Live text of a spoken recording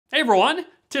everyone,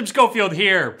 Tim Schofield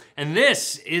here, and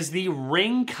this is the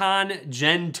RingConn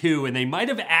Gen 2, and they might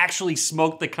have actually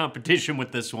smoked the competition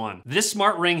with this one. This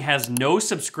smart ring has no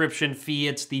subscription fee.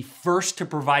 It's the first to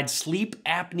provide sleep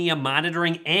apnea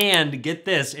monitoring, and get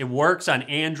this, it works on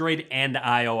Android and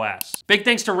iOS. Big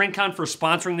thanks to RingConn for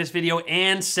sponsoring this video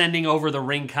and sending over the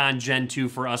RingConn Gen 2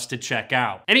 for us to check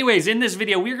out. Anyways, in this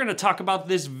video, we're gonna talk about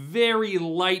this very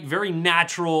light, very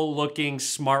natural looking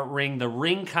smart ring, the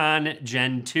RingConn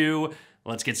Gen 2.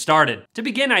 Let's get started. To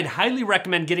begin, I'd highly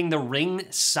recommend getting the ring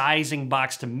sizing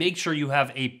box to make sure you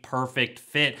have a perfect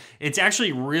fit. It's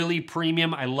actually really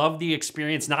premium. I love the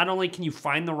experience. Not only can you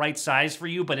find the right size for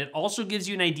you, but it also gives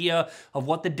you an idea of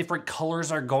what the different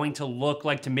colors are going to look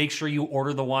like to make sure you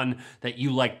order the one that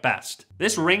you like best.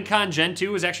 This RingConn Gen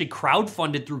 2 is actually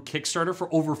crowdfunded through Kickstarter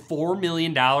for over $4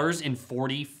 million in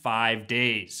 45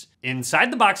 days.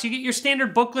 Inside the box, you get your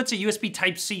standard booklets, a USB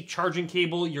Type-C charging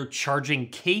cable, your charging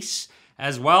case,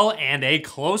 as well, and a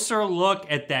closer look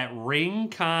at that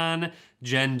RingConn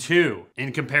Gen 2.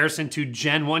 In comparison to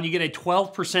Gen 1, you get a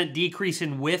 12% decrease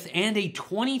in width and a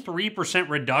 23%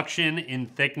 reduction in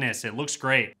thickness. It looks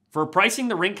great. For pricing,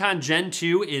 the RingConn Gen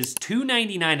 2 is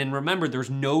 $299, and remember, there's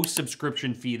no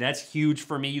subscription fee. That's huge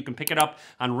for me. You can pick it up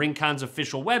on RingConn's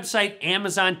official website,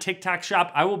 Amazon, TikTok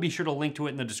Shop. I will be sure to link to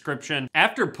it in the description.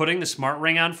 After putting the smart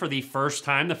ring on for the first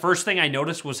time, the first thing I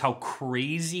noticed was how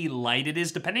crazy light it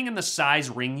is. Depending on the size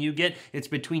ring you get, it's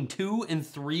between 2 and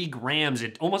 3 grams.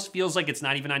 It almost feels like it's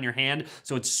not even on your hand,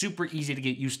 so it's super easy to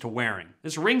get used to wearing.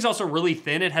 This ring's also really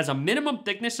thin. It has a minimum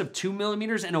thickness of 2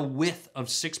 millimeters and a width of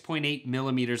 6.8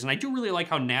 millimeters. And I do really like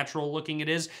how natural looking it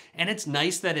is, and it's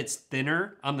nice that it's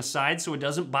thinner on the side so it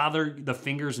doesn't bother the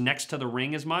fingers next to the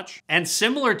ring as much. And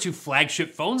similar to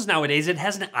flagship phones nowadays, it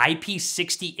has an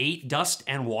IP68 dust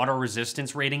and water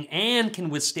resistance rating and can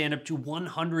withstand up to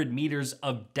 100 meters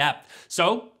of depth.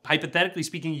 So hypothetically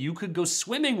speaking, you could go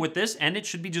swimming with this and it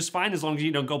should be just fine as long as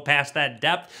you don't go past that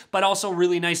depth, but also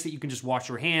really nice that you can just wash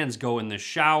your hands, go in the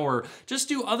shower, just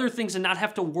do other things and not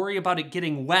have to worry about it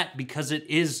getting wet because it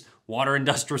is water and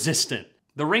dust resistant.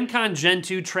 The RingConn Gen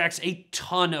 2 tracks a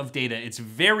ton of data. It's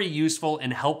very useful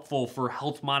and helpful for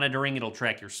health monitoring. It'll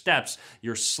track your steps,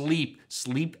 your sleep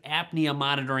apnea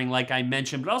monitoring like I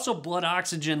mentioned, but also blood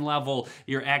oxygen level,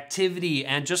 your activity,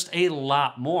 and just a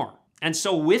lot more. And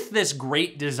so with this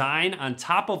great design, on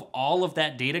top of all of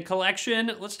that data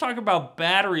collection, let's talk about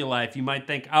battery life. You might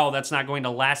think, oh, that's not going to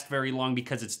last very long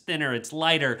because it's thinner, it's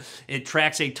lighter, it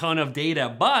tracks a ton of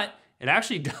data, but it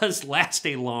actually does last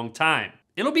a long time.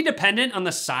 It'll be dependent on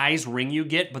the size ring you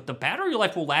get, but the battery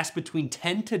life will last between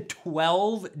 10 to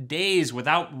 12 days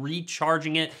without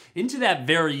recharging it into that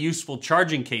very useful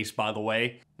charging case, by the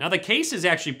way. Now the case is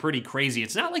actually pretty crazy.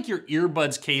 It's not like your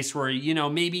earbuds case where,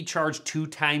 maybe charge 2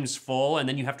 times full and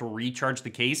then you have to recharge the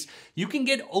case. You can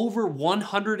get over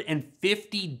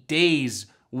 150 days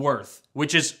worth,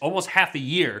 which is almost half a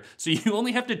year. So you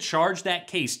only have to charge that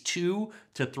case 2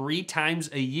 to 3 times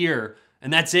a year,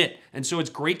 and that's it. And so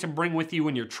it's great to bring with you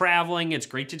when you're traveling. It's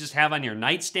great to just have on your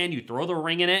nightstand. You throw the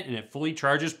ring in it and it fully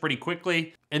charges pretty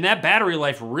quickly. And that battery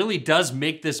life really does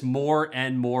make this more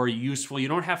and more useful. You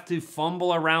don't have to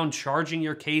fumble around charging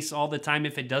your case all the time.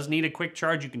 If it does need a quick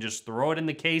charge, you can just throw it in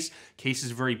the case. Case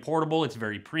is very portable, it's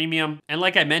very premium. And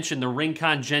like I mentioned, the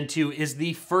RingConn Gen 2 is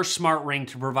the first smart ring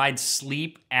to provide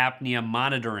sleep apnea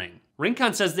monitoring.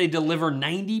 RingConn says they deliver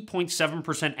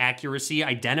 90.7% accuracy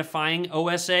identifying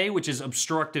OSA, which is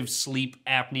obstructive sleep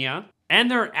apnea. And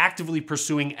they're actively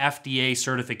pursuing FDA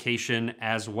certification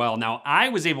as well. Now, I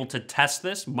was able to test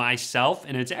this myself,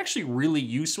 and it's actually really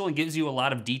useful and gives you a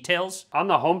lot of details. On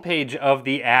the homepage of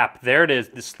the app, there it is,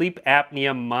 the sleep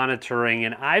apnea monitoring,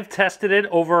 and I've tested it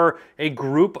over a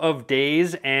group of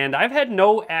days, and I've had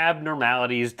no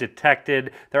abnormalities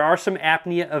detected. There are some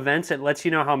apnea events. It lets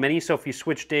you know how many, so if you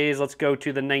switch days, let's go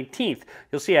to the 19th.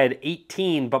 You'll see I had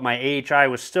 18, but my AHI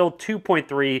was still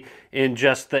 2.3 in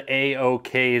just the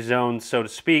A-OK zone, so to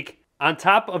speak. On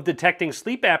top of detecting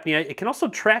sleep apnea, it can also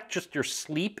track just your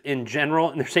sleep in general,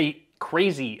 and there's a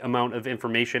crazy amount of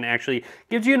information. Actually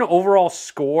gives you an overall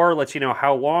score, lets you know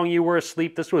how long you were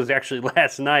asleep. This was actually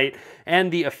last night, and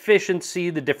the efficiency,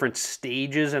 the different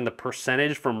stages, and the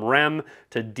percentage from REM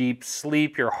to deep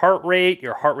sleep, your heart rate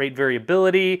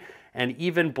variability, and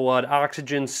even blood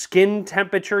oxygen, skin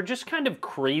temperature. Just kind of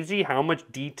crazy how much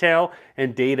detail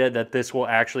and data that this will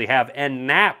actually have. And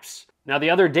naps. Now the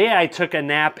other day I took a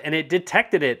nap and it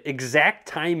detected it, exact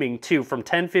timing too, from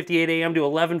 10:58 a.m. to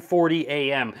 11:40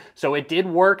 a.m. So it did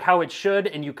work how it should,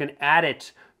 and you can add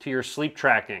it to your sleep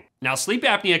tracking. Now, sleep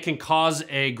apnea can cause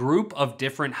a group of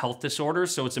different health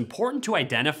disorders, so it's important to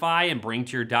identify and bring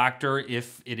to your doctor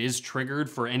if it is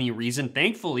triggered for any reason.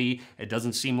 Thankfully, it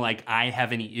doesn't seem like I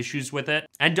have any issues with it.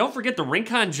 And don't forget, the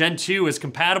RingConn Gen 2 is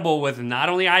compatible with not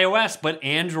only iOS, but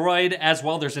Android as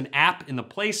well. There's an app in the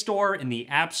Play Store, in the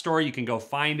App Store. You can go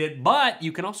find it, but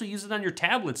you can also use it on your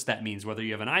tablets. That means whether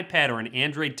you have an iPad or an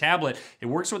Android tablet, it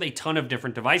works with a ton of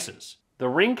different devices. The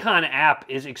RingConn app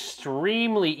is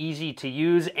extremely easy to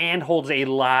use and holds a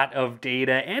lot of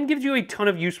data and gives you a ton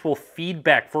of useful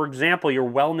feedback. For example, your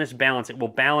wellness balance. It will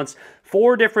balance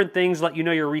 4 different things, let you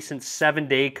know your recent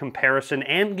 7-day comparison,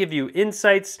 and give you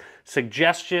insights,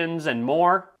 suggestions, and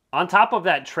more. On top of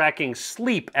that, tracking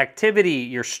sleep, activity,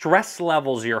 your stress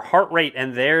levels, your heart rate,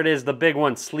 and there it is, the big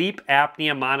one, sleep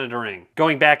apnea monitoring.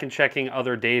 Going back and checking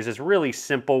other days is really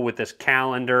simple with this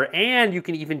calendar, and you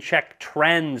can even check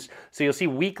trends. So you'll see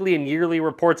weekly and yearly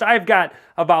reports. I've got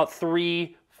about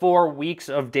 3-4 weeks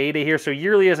of data here, so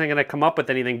yearly isn't going to come up with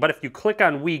anything, but if you click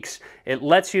on weeks, it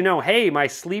lets you know, hey, my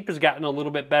sleep has gotten a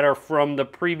little bit better from the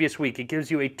previous week. It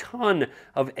gives you a ton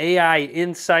of AI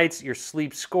insights, your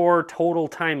sleep score, total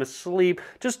time of sleep.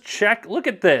 Just check, look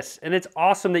at this, and it's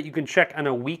awesome that you can check on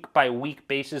a week-by-week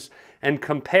basis and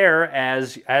compare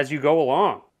as you go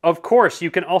along. Of course,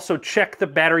 you can also check the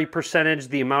battery percentage,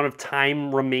 the amount of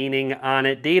time remaining on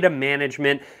it, data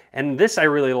management, and this I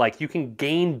really like. You can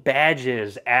gain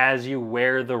badges as you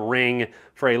wear the ring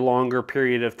for a longer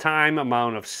period of time,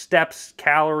 amount of steps,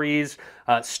 calories,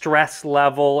 stress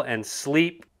level, and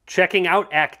sleep. Checking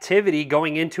out activity,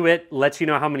 going into it, lets you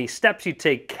know how many steps you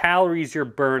take, calories you're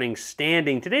burning,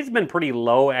 standing. Today's been pretty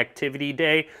low activity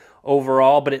day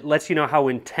overall, but it lets you know how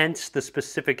intense the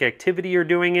specific activity you're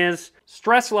doing is.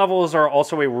 Stress levels are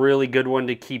also a really good one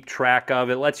to keep track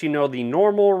of. It lets you know the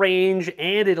normal range,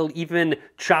 and it'll even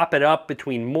chop it up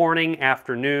between morning,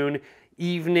 afternoon,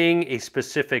 evening, a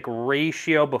specific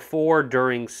ratio before,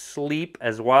 during sleep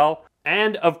as well.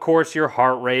 And of course, your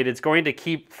heart rate. It's going to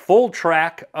keep full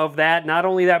track of that. Not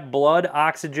only that blood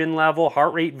oxygen level,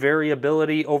 heart rate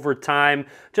variability over time,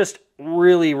 just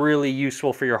really, really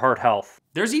useful for your heart health.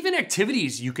 There's even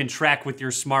activities you can track with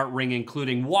your smart ring,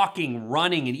 including walking,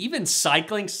 running, and even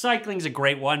cycling. Cycling's a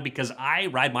great one because I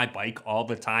ride my bike all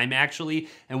the time, actually.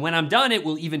 And when I'm done, it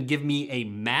will even give me a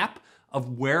map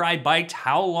of where I biked,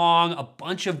 how long, a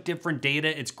bunch of different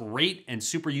data. It's great and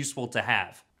super useful to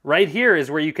have. Right here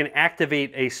is where you can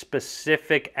activate a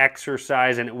specific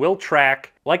exercise and it will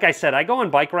track. Like I said, I go on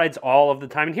bike rides all of the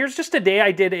time. And here's just a day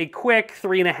I did a quick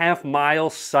 3.5 mile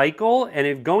cycle. And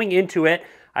if going into it,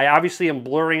 I obviously am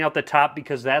blurring out the top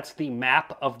because that's the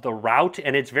map of the route.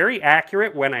 And it's very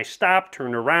accurate when I stop,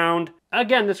 turn around.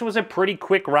 Again, this was a pretty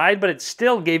quick ride, but it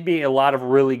still gave me a lot of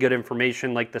really good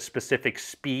information, like the specific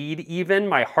speed even,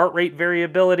 my heart rate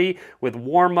variability with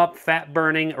warm-up, fat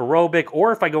burning, aerobic,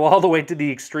 or if I go all the way to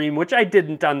the extreme, which I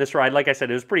didn't on this ride. Like I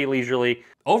said, it was pretty leisurely.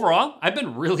 Overall, I've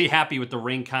been really happy with the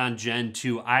RingConn Gen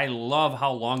 2. I love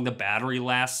how long the battery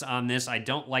lasts on this. I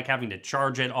don't like having to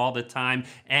charge it all the time.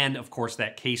 And of course,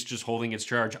 that case just holding its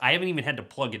charge. I haven't even had to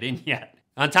plug it in yet.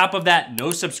 On top of that,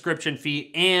 no subscription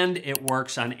fee, and it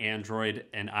works on Android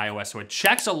and iOS. So it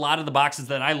checks a lot of the boxes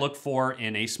that I look for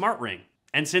in a smart ring.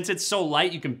 And since it's so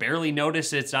light, you can barely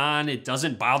notice it's on. It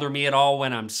doesn't bother me at all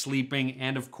when I'm sleeping,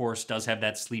 and of course does have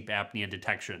that sleep apnea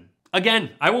detection.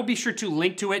 Again, I will be sure to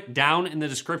link to it down in the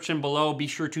description below. Be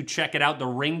sure to check it out, the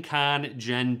RingConn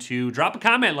Gen 2. Drop a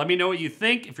comment, let me know what you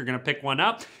think if you're gonna pick one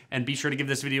up, and be sure to give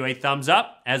this video a thumbs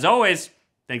up. As always,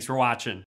 thanks for watching.